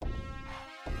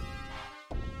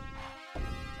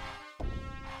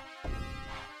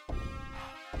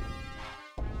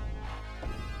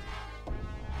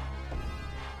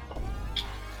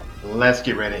Let's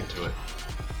get right into it.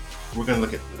 We're going to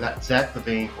look at Zach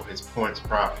LaVine for his points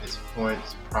prop. His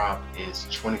points prop is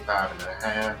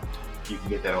 25.5. You can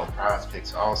get that on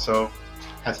PrizePicks also.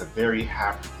 Has a very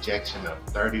high projection of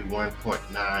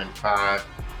 31.95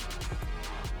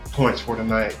 points for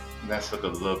tonight. Let's look a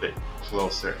little bit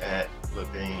closer at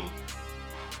LaVine.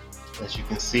 As you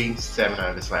can see, 7 out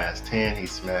of his last 10, he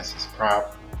smashed his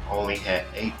prop. Only had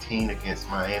 18 against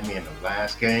Miami in the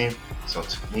last game. So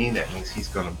to me, that means he's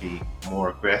going to be more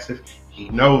aggressive. He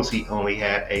knows he only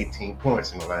had 18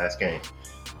 points in the last game.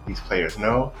 These players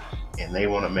know, and they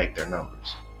want to make their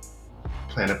numbers.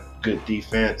 Playing a good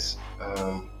defense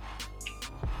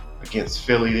against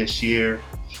Philly this year.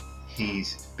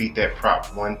 He's beat that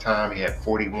prop one time. He had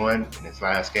 41 in his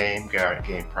last game.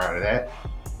 Game prior to that,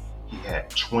 he had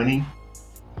 20.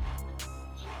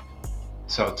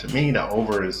 So to me, the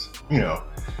over is,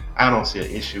 I don't see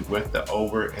an issue with the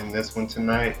over in this one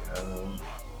tonight.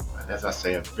 As I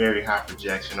say, a very high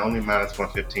projection, only minus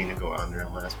 115 to go under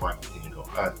and minus 115 to go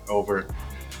over.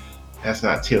 That's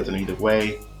not tilting either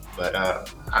way, but I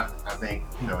think,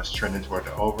 it's trending toward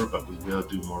the over, but we will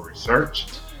do more research.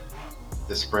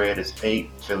 The spread is 8,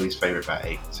 Philly's favored by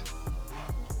 8.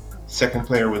 Second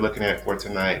player we're looking at for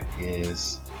tonight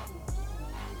is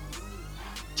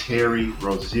Terry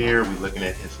Rozier. We're looking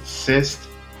at his assist,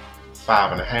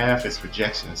 5.5. His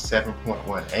projection is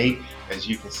 7.18. As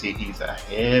you can see, he's a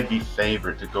heavy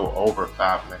favorite to go over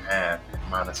 5.5 at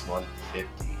minus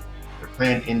 150. They're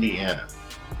playing Indiana.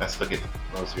 Let's look at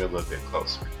Rozier a little bit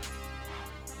closer.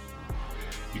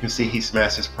 You can see he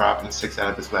smashed his prop in 6 out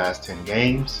of his last 10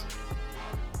 games.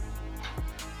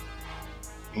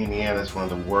 Indiana is one of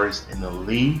the worst in the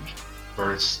league.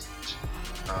 First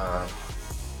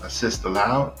assist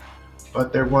allowed,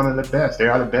 but they're one of the best. They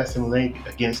are the best in the league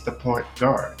against the point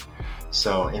guard.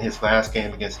 So in his last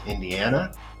game against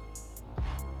Indiana,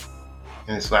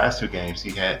 in his last 2 games,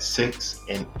 he had 6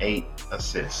 and 8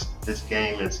 assists. This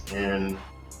game is in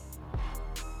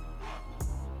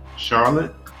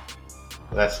Charlotte.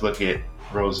 Let's look at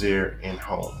Rozier in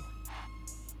home.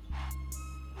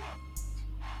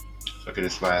 Look at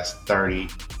his last 30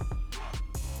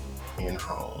 in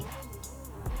home.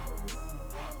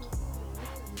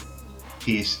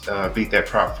 He's beat that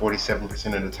prop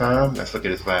 47% of the time. Let's look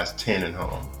at his last 10 in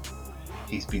home.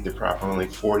 He's beat the prop only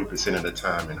 40% of the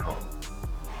time in home.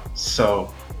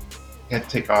 So you have to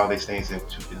take all these things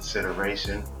into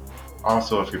consideration.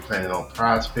 Also, if you're planning on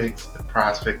PrizePicks, the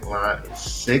PrizePicks line is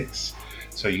 6.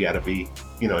 So you got to be,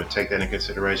 take that into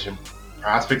consideration.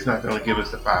 PrizePicks not going to give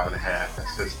us the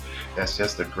 5.5. That's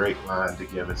just a great line to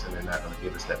give us, and they're not going to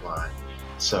give us that line.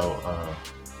 So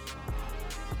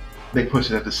they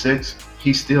push it up to 6.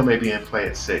 He still may be in play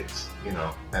at 6.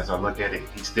 As I look at it,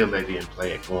 he still may be in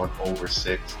play at going over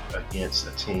 6 against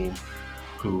a team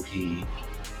who he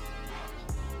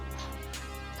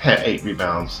had 8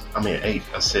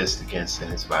 assists against in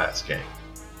his last game.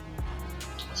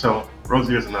 So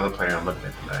Rozier is another player I'm looking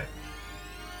at tonight.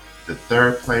 The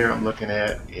third player I'm looking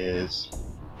at is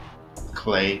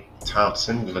Klay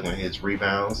Thompson. We're looking at his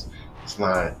rebounds. It's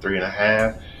line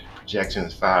 3.5. Projection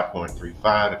is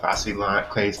 5.35. If I see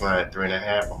Klay's line at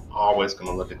 3.5, I'm always going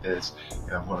to look at this,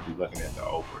 and I'm going to be looking at the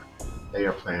over. They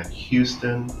are playing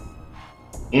Houston.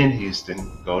 In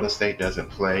Houston, Golden State doesn't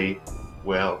play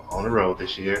well on the road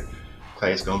this year.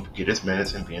 Klay's going to get his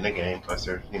minutes and be in the game. Plus,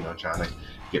 they're trying to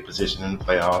get position in the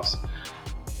playoffs.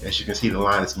 As you can see, the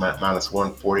line is minus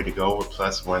 140 to go over,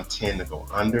 plus 110 to go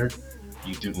under.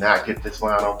 You do not get this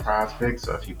line on PrizePicks,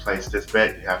 so if you place this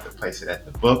bet, you have to place it at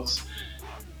the books.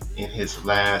 In his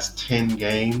last 10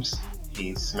 games,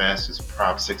 he smashed his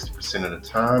prop 60% of the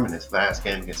time. In his last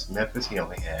game against Memphis, he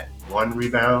only had 1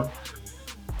 rebound.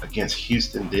 Against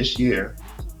Houston this year,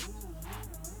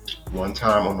 1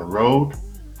 time on the road,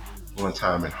 1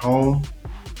 time at home.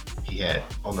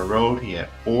 On the road, he had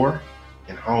 4.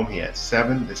 In home, he had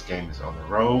 7. This game is on the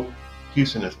road.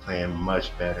 Houston is playing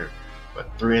much better,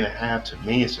 but 3.5 to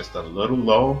me is just a little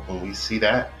low when we see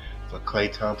that for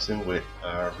Klay Thompson with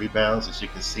rebounds. As you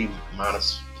can see,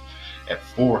 at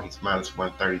 4, he's minus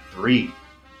 133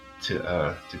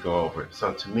 to go over it.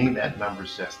 So to me, that number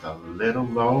is just a little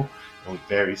low, and we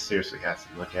very seriously have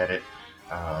to look at it.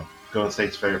 Golden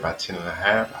State's favored by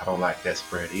 10.5. I don't like that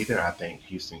spread either. I think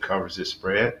Houston covers this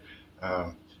spread.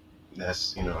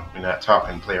 That's, we're not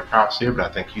talking player props here, but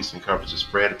I think Houston covers the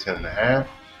spread at 10.5.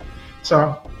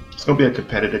 So it's going to be a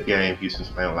competitive game. Houston's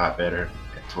playing a lot better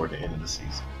toward the end of the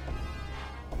season.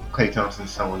 Klay Thompson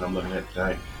is someone I'm looking at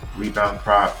tonight. Rebound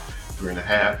prop,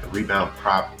 3.5. The rebound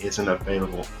prop isn't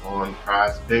available on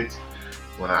PrizePicks.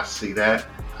 When I see that,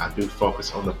 I do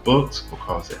focus on the books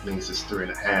because that means this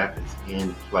 3.5 is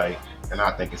in play, and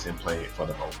I think it's in play for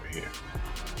the over here.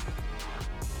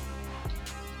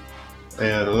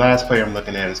 The last player I'm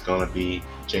looking at is going to be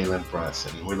Jalen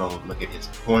Brunson. We're going to look at his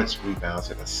points,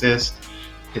 rebounds, and assists.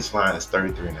 His line is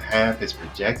 33.5. His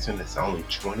projection is only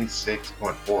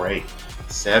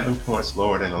 26.48, 7 points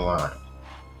lower than the line.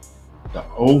 The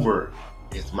over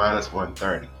is minus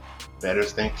 130.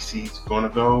 Bettors think he's going to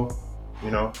go,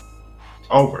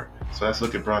 over. So let's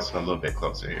look at Brunson a little bit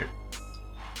closer here.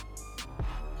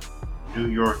 New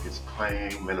York is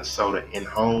playing Minnesota in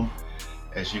home.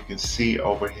 As you can see,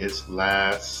 over his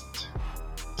last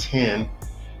 10,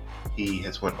 he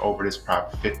has went over this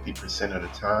prop 50% of the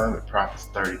time. The prop is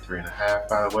 33.5,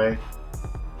 by the way.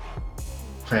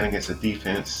 Playing against a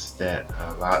defense that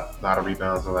a lot of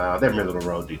rebounds allowed. They're middle of the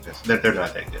road defense. They're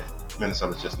not that good.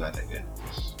 Minnesota's just not that good.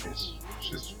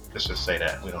 Let's just say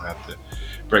that. We don't have to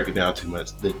break it down too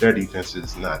much. Their defense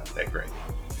is not that great.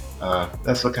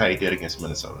 Let's look how he did against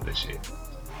Minnesota this year.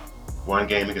 One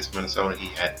game against Minnesota, he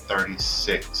had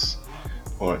 36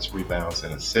 points, rebounds,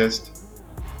 and assists.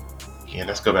 Again,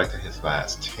 let's go back to his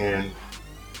last 10.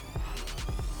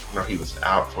 He was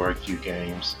out for a few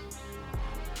games.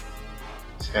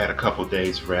 He's had a couple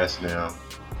days rest now.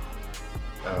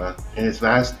 In his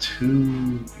last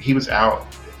 2, he was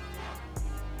out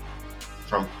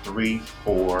from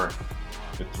 3-4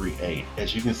 to 3-8.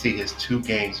 As you can see, his 2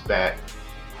 games back,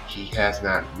 he has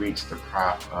not reached the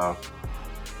prop of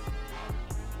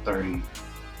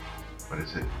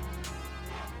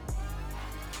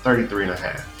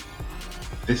 33.5.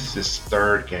 This is his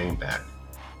 3rd game back.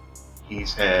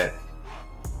 He's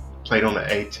played on the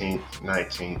 18th,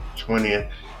 19th,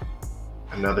 20th,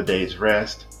 another day's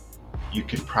rest. You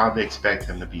can probably expect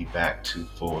him to be back to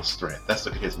full strength. Let's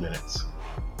look at his minutes.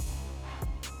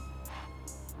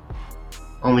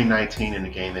 Only 19 in the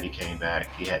game that he came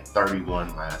back. He had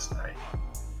 31 last night.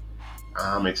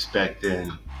 I'm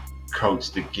expecting Coach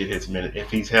to get his minute.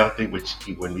 If he's healthy, which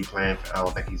he wouldn't be playing, I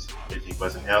don't think if he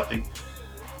wasn't healthy,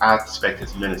 I expect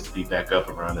his minutes to be back up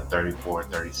around the 34,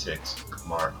 36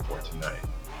 mark for tonight.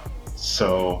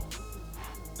 So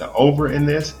the over in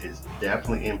this is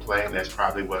definitely in play, and that's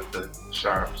probably what the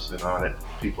sharps and all that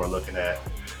people are looking at.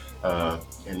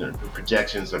 And the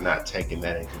projections are not taking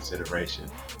that in consideration.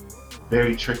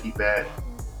 Very tricky bet,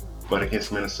 but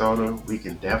against Minnesota, we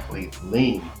can definitely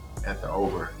lean at the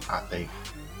over, I think,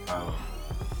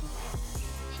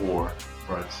 for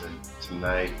Brunson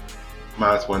tonight.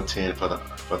 Minus 110 for the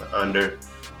under,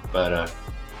 but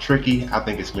tricky. I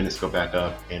think his minutes go back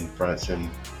up, and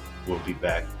Brunson will be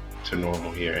back to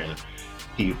normal here, and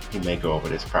he may go over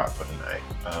this prop for tonight.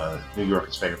 New York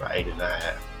is favored by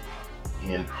 8.5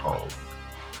 in home.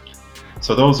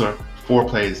 So those are 4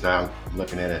 plays that I'm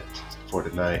looking at it for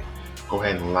tonight. Go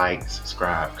ahead and like,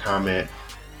 subscribe, comment.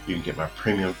 You can get my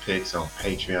premium picks on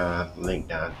Patreon, link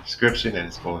down in the description, and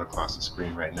it's going across the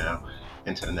screen right now.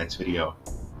 Until the next video,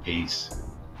 peace.